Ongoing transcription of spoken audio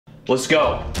Let's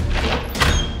go.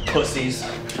 Pussies.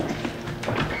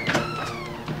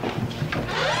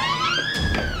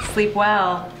 Sleep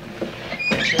well.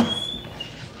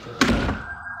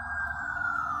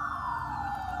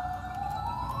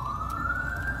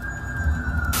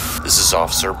 This is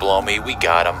Officer Blomey. We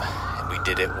got him, and we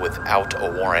did it without a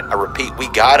warrant. I repeat, we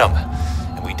got him,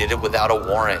 and we did it without a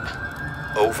warrant.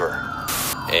 Over.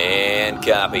 And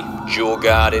copy. Jewel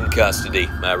God in custody.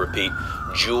 I repeat,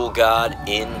 Jewel God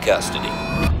in custody.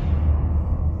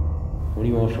 What do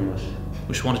you want from us?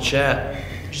 We just want to chat.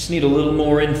 Just need a little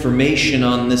more information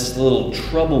on this little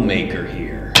troublemaker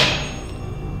here.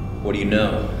 What do you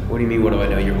know? What do you mean, what do I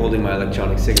know? You're holding my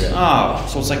electronic cigarette. Oh,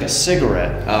 so it's like a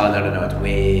cigarette. Oh, no, it's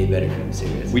way better than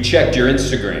cigarettes. We checked your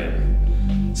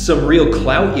Instagram. Some real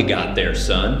clout you got there,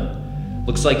 son.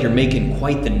 Looks like you're making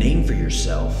quite the name for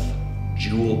yourself.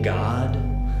 Jewel God?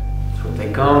 That's what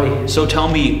they call me. So tell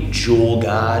me, Jewel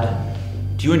God,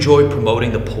 do you enjoy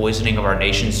promoting the poisoning of our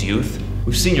nation's youth?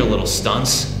 We've seen your little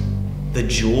stunts. The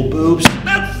jewel boobs.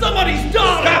 That's somebody's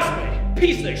daughter! That's me!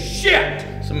 Piece of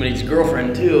shit! Somebody's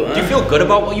girlfriend too, huh? Do you feel good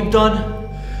about what you've done?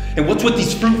 And what's with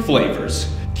these fruit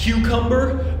flavors?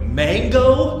 Cucumber?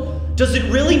 Mango? Does it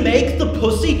really make the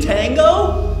pussy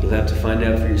tango? You'll have to find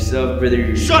out for yourself,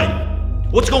 brother. Shut it!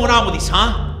 What's going on with these,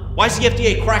 huh? Why is the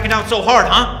FDA cracking down so hard,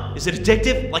 huh? Is it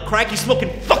addictive? Like crack? You smoking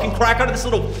fucking crack out of this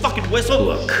little fucking whistle?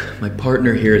 Look, my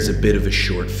partner here is a bit of a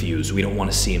short fuse. We don't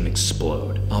want to see him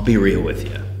explode. I'll be real with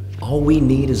you. All we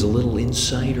need is a little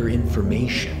insider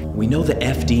information. We know the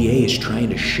FDA is trying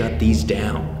to shut these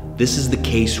down. This is the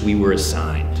case we were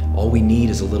assigned. All we need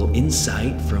is a little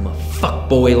insight from a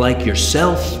fuckboy like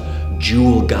yourself,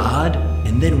 Jewel God,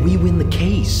 and then we win the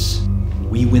case.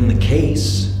 We win the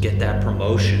case, get that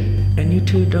promotion, and you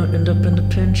two don't end up in the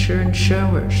pen sharing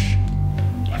showers.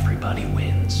 Everybody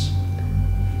wins.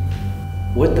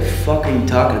 What the fuck are you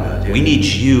talking about, dude? We need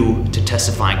you to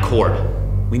testify in court.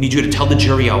 We need you to tell the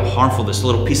jury how harmful this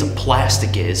little piece of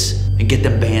plastic is and get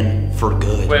them banned for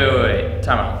good. Wait.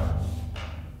 Time out.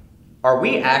 Are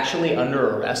we actually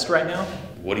under arrest right now?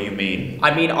 What do you mean?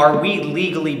 I mean, are we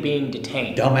legally being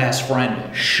detained? Dumbass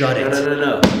friend, shut it.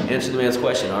 No. Answer the man's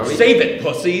question, are we? Save it,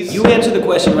 pussies. You answer the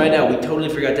question right now. We totally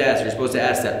forgot to ask. You're supposed to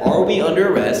ask that. Are we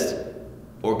under arrest,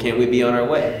 or can we be on our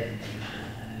way?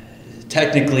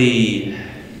 Technically,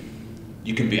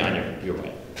 you can be on your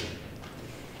way.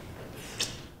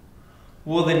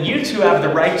 Well, then you two have the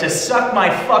right to suck my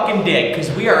fucking dick,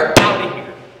 because we are out of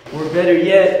here. Or better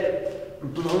yet,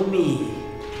 blow me.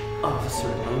 Officer,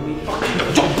 blow me.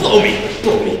 Don't blow me!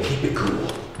 Blow me! Keep it cool.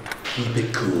 Keep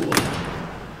it cool.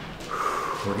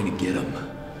 We're gonna get him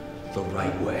the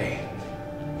right way.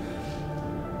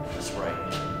 That's right.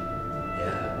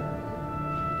 Yeah.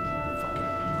 Fucking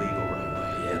legal right way.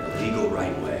 Yeah, the legal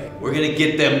right way. We're gonna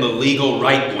get them the legal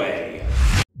right way.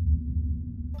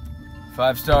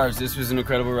 5 stars. This was an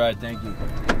incredible ride. Thank you.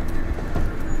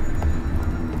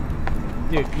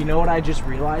 Dude, you know what I just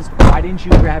realized? Why didn't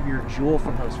you grab your JUUL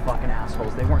from those fucking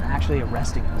assholes? They weren't actually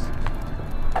arresting us.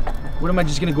 What am I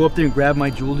just gonna go up there and grab my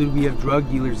JUUL, dude? We have drug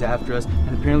dealers after us,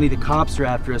 and apparently the cops are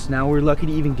after us. Now we're lucky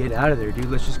to even get out of there, dude.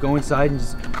 Let's just go inside and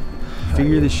just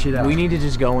figure this shit out. We need to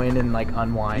just go in and like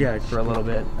unwind for a little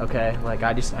bit, okay? Like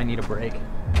I need a break. You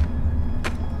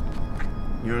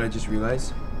know what I just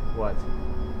realized? What?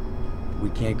 We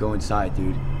can't go inside,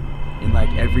 dude. In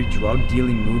like every drug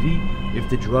dealing movie, if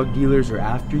the drug dealers are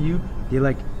after you, they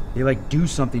like do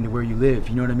something to where you live.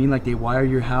 You know what I mean? Like they wire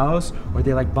your house or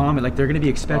they like bomb it. Like they're gonna be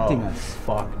expecting us.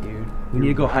 Fuck, dude. We need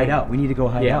to go hide out. We need to go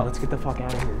hide out. Yeah, let's get the fuck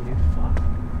out of here, dude. Fuck.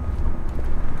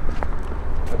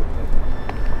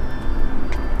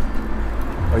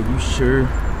 Are you sure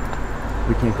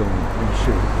we can't go in? Are you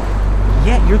sure?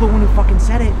 Yeah, you're the one who fucking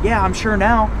said it. Yeah, I'm sure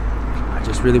now. I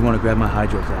just really want to grab my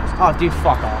hydro flask. Oh, dude,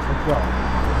 fuck off. Let's go.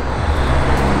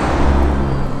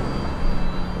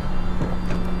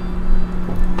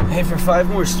 Hey, for 5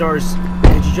 more stars,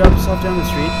 could you drop us off down the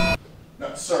street?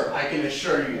 No, sir, I can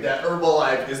assure you that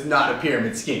Herbalife is not a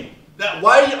pyramid scheme.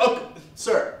 Why are you... Okay,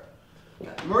 sir.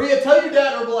 Maria, tell your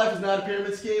dad Herbalife is not a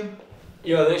pyramid scheme.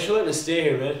 Yo, thanks for letting us stay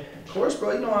here, man. Of course,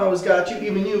 bro. You know I always got you.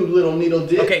 Even you, little needle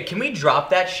dick. Okay, can we drop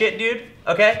that shit, dude?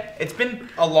 Okay? It's been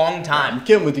a long time. I'm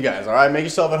kidding with you guys, alright? Make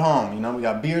yourself at home. You know, we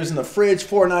got beers in the fridge,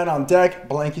 Fortnite on deck,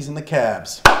 blankies in the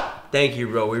cabs. Thank you,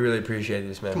 bro. We really appreciate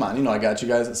this, man. Come on, you know I got you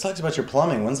guys. It sucks about your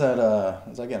plumbing. When's that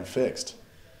getting fixed?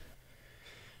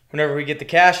 Whenever we get the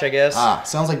cash, I guess. Ah,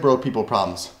 sounds like broke people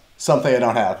problems. Something I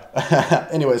don't have.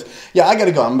 Anyways, yeah, I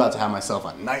gotta go. I'm about to have myself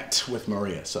a night with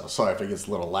Maria, so sorry if it gets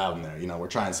a little loud in there. You know, we're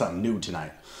trying something new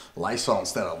tonight. Lysol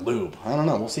instead of lube. I don't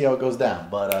know. We'll see how it goes down,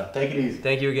 but take it easy.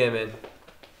 Thank you again, man.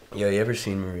 Yo, you ever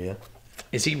seen Maria?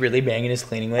 Is he really banging his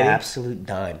cleaning lady? Absolute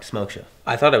dime. Smoke show.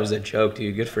 I thought it was a joke,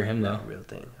 dude. Good for him, though. Real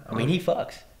thing. I mean, he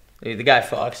fucks. Dude, the guy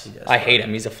fucks. I hate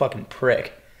him. He's a fucking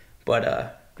prick.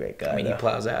 But, great guy. I mean, he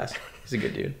plows ass. He's a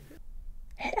good dude.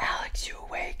 Hey, Alex, you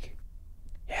awake?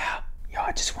 Yeah. Yo,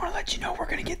 I just want to let you know we're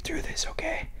gonna get through this,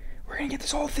 okay? We're gonna get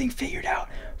this whole thing figured out.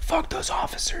 Fuck those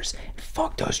officers and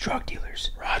fuck those drug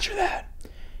dealers. Roger that.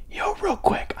 Yo, real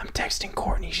quick, I'm texting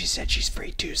Courtney. She said she's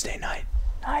free Tuesday night.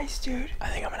 Nice, dude. I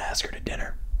think I'm gonna ask her to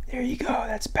dinner. There you go.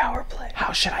 That's power play.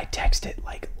 How should I text it?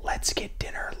 Like, let's get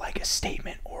dinner, like a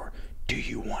statement, or do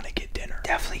you want to get dinner?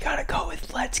 Definitely gotta go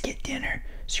with let's get dinner.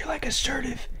 So you're like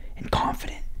assertive and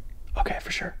confident. Okay,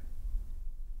 for sure.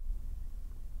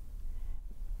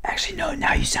 Actually, no,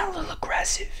 now you sound a little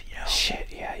aggressive, you know? Shit,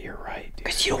 yeah, you're right, dude.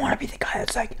 Because you don't want to be the guy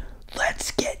that's like, let's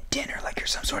get dinner, like you're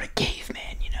some sort of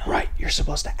caveman, you know? Right, you're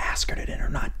supposed to ask her to dinner,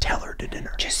 not tell her to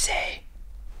dinner. Just say,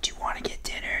 do you want to get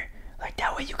dinner? Like,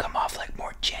 that way you come off like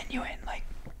more genuine, like,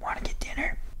 want to get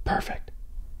dinner? Perfect.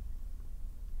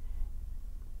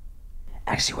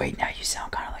 Actually, wait, now you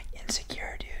sound kind of like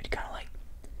insecure, dude. Kind of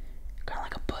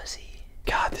like a pussy.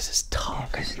 God, this is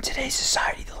tough. Because in today's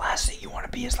society, the last thing you want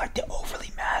to be is like the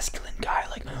overly masculine guy.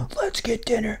 Like, let's get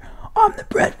dinner. I'm the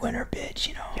breadwinner, bitch,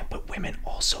 you know? Yeah, but women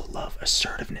also love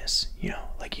assertiveness, you know?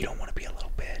 Like, you don't want to be a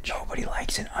little bitch. Nobody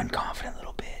likes an unconfident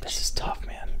little bitch. This is tough,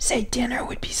 man. Say dinner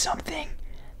would be something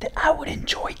that I would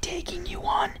enjoy taking you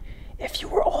on if you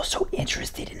were also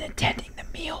interested in attending the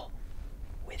meal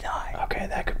with I. Okay,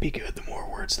 that could be good. The more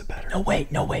words, the better. No,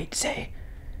 wait. Say,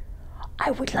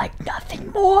 I would like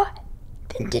nothing more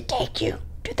than to take you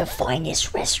to the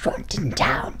finest restaurant in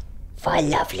town for a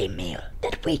lovely meal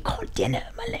that we call dinner,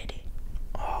 my lady.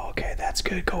 Oh, okay, that's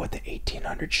good. Go with the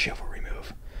 1800 chivalry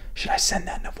move. Should I send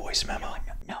that in a voice memo?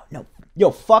 No.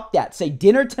 Yo, fuck that. Say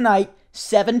dinner tonight,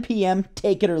 7 p.m.,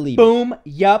 take it or leave it. Boom,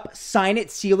 yup, sign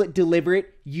it, seal it, deliver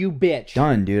it, you bitch.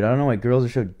 Done, dude. I don't know why girls are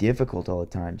so difficult all the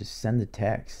time. Just send the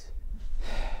text.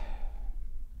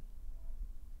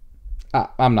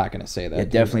 I'm not going to say that. Yeah,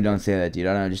 definitely don't say that, dude.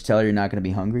 I don't know. Just tell her you're not going to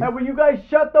be hungry. Hey, will you guys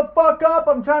shut the fuck up?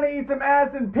 I'm trying to eat some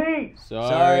ass in peace.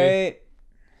 Sorry.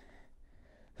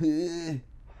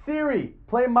 Siri,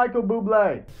 play Michael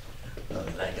Bublé.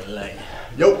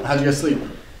 Yo, how'd you guys sleep?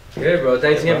 Good, bro.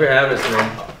 Thanks again for having us,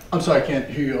 man. I'm sorry, I can't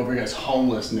hear you over your guys'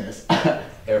 homelessness.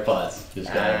 AirPods.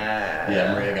 Just got it.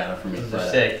 Yeah, Maria got it for me.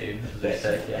 They're sick, dude. They're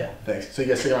sick, yeah. Thanks. So you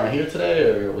guys stay around here today,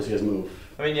 or what's you guys move?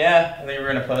 I mean, yeah, I think we're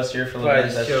gonna post here for a little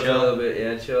bit. Just chill for a little bit,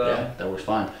 yeah, chill out. Yeah, that works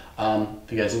fine.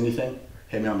 If you guys need anything,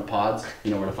 hit me on the pods.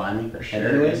 You know where to find me. For sure.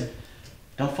 And anyways,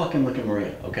 don't fucking look at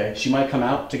Maria, okay? She might come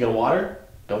out to get a water.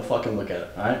 Don't fucking look at it,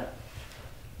 alright?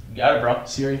 You got it, bro.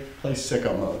 Siri, play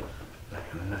sicko mode.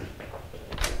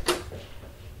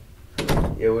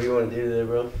 Yeah, what do you want to do today,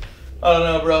 bro? I don't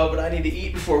know, bro, but I need to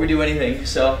eat before we do anything,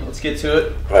 so let's get to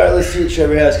it. Alright, let's see what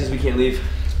Trevor has, because we can't leave.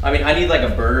 I mean, I need like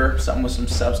a burger, something with some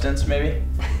substance, maybe.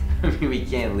 I mean, we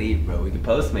can't leave, bro. We can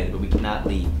Postmate it, but we cannot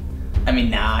leave. I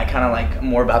mean, nah, I kind of like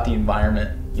more about the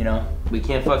environment, you know? We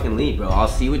can't fucking leave, bro. I'll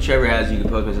see what Trevor has. You can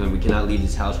Postmate something. We cannot leave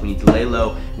this house. We need to lay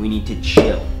low. We need to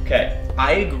chill. Okay,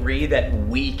 I agree that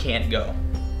we can't go.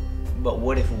 But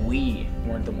what if we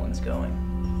weren't the ones going?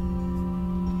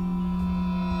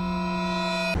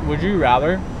 Would you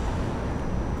rather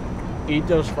eat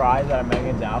those fries out of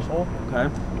Megan's asshole?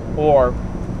 Okay. Or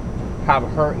have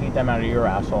her eat them out of your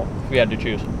asshole if you had to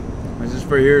choose? This is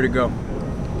for here to go.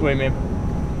 What do you mean?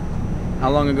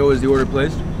 How long ago was the order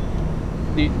placed?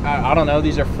 I don't know.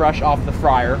 These are fresh off the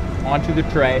fryer, onto the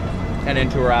tray, and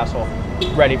into her asshole.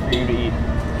 Ready for you to eat.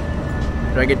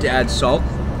 Do I get to add salt?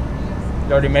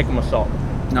 You already make them with salt.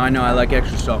 No, I know. I like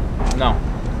extra salt. No.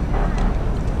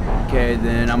 Okay,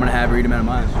 then I'm gonna have her eat them out of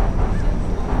mine.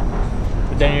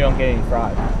 But then you don't get any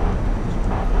fries. I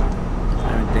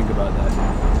didn't think about that.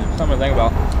 Something to think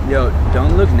about. Yo,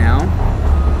 don't look now.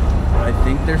 But I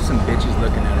think there's some bitches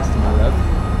looking at us to my left.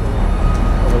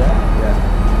 Over there? Yeah.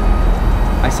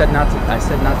 I said not to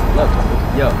look.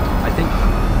 Yo, I think.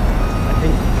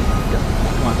 Yo,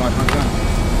 come on.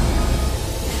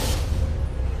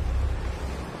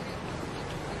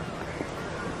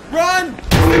 Run!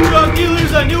 The drug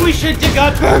dealers, I knew we shouldn't have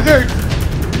got burgers!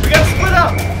 We gotta split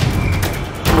up!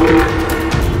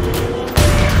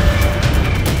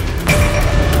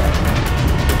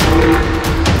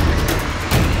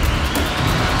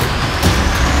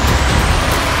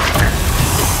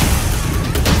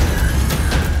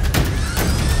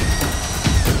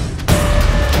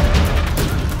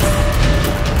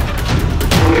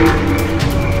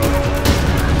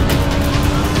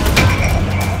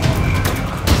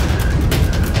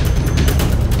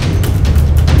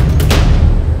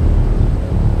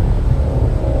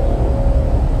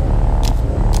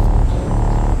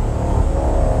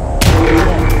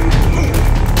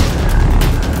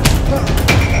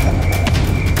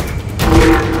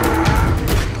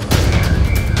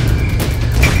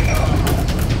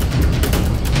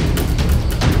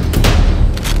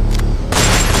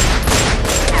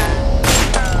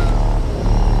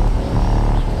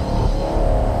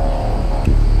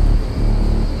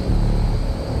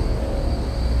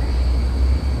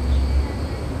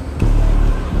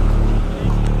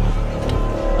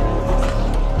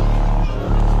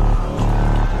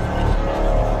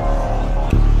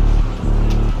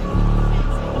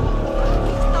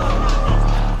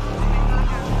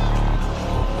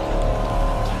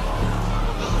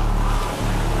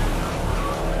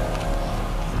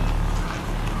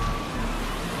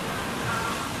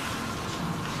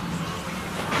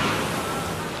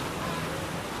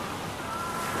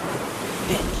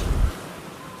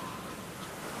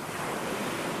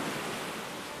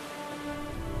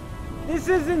 This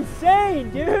is insane,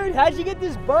 dude. How'd you get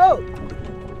this boat?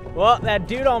 Well, that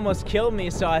dude almost killed me,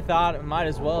 so I thought I might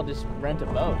as well just rent a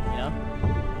boat, you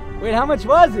know? Wait, how much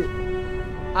was it?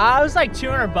 It was like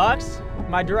 $200.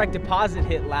 My direct deposit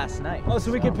hit last night. Oh,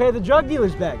 so we could pay the drug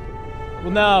dealers back?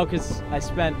 Well, no, because I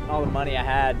spent all the money I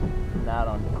had from that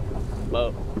on the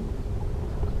boat.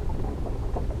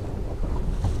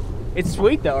 It's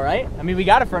sweet though, right? I mean, we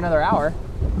got it for another hour.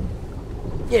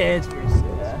 Yeah, it's pretty sick.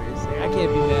 Yeah. It's pretty sick. I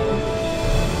can't be mad.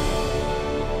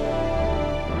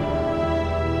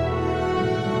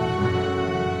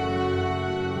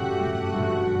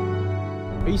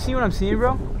 Are you seeing what I'm seeing,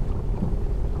 bro?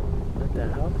 What the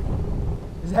hell?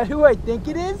 Is that who I think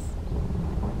it is?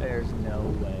 There's no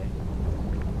way.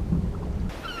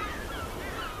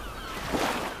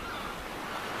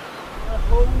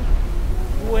 Oh,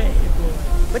 way, boy.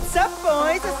 What's up,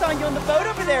 boys? I saw you on the boat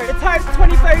over there. It's Hart's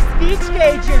 21st Beach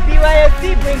Major.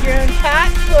 BYFC, bring your own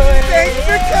cat, boys. Thanks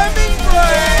for coming,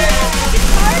 boys.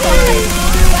 It's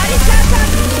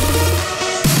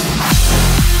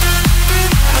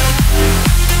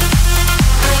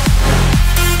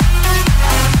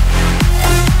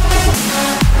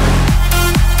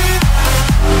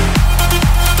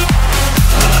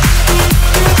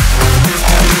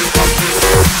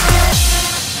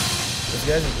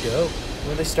Those guys are dope.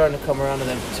 When are they starting to come around to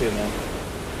them too, man?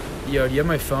 Yo, do you have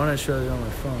my phone? I showed it on my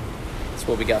phone. That's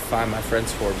what we got Find My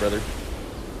Friends for, brother.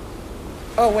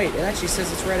 Oh, wait, it actually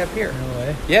says it's right up here. No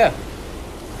way. Yeah.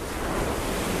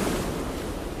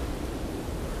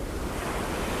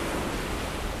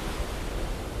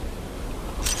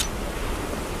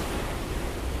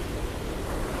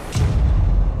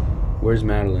 Where's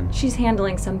Madeleine? She's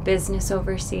handling some business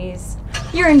overseas.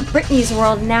 You're in Britney's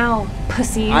world now,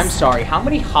 pussies. I'm sorry, how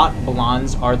many hot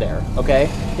blondes are there, okay?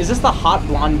 Is this the hot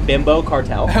blonde bimbo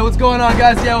cartel? Hey, what's going on,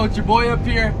 guys? Yeah, it's your boy up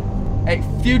here. Hey,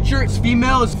 future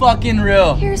female is fucking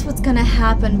real. Here's what's gonna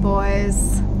happen,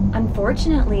 boys.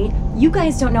 Unfortunately, you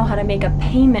guys don't know how to make a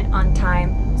payment on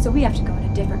time, so we have to go in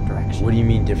a different direction. What do you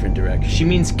mean different direction? She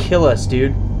means kill us,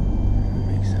 dude.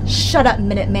 Shut up,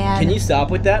 Minuteman. Can you stop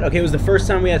with that? Okay, it was the first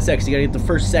time we had sex. You gotta get the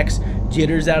first sex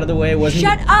jitters out of the way, wasn't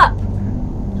Shut up!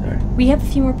 Sorry. We have a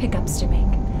few more pickups to make.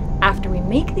 After we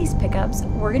make these pickups,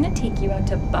 we're gonna take you out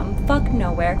to bumfuck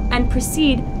nowhere and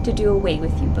proceed to do away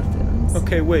with you buffoons.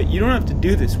 Okay, wait, you don't have to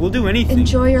do this. We'll do anything.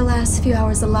 Enjoy your last few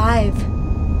hours alive,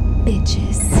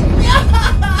 bitches.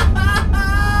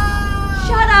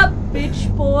 Shut up,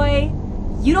 bitch boy.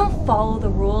 You don't follow the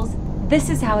rules. This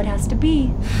is how it has to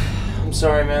be. I'm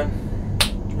sorry, man.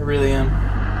 I really am.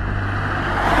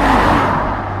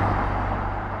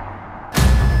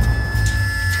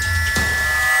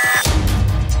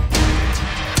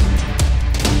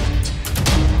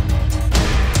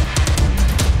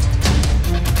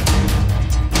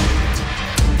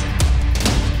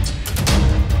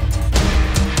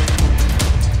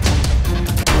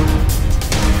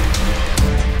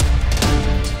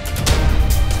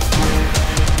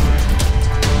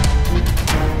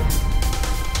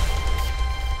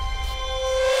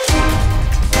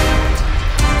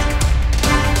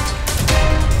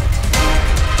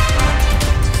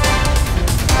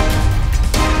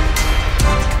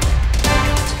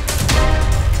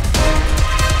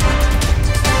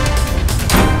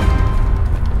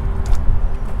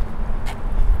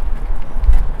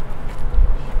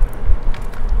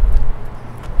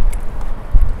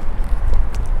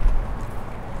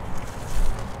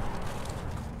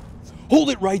 Hold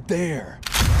it right there.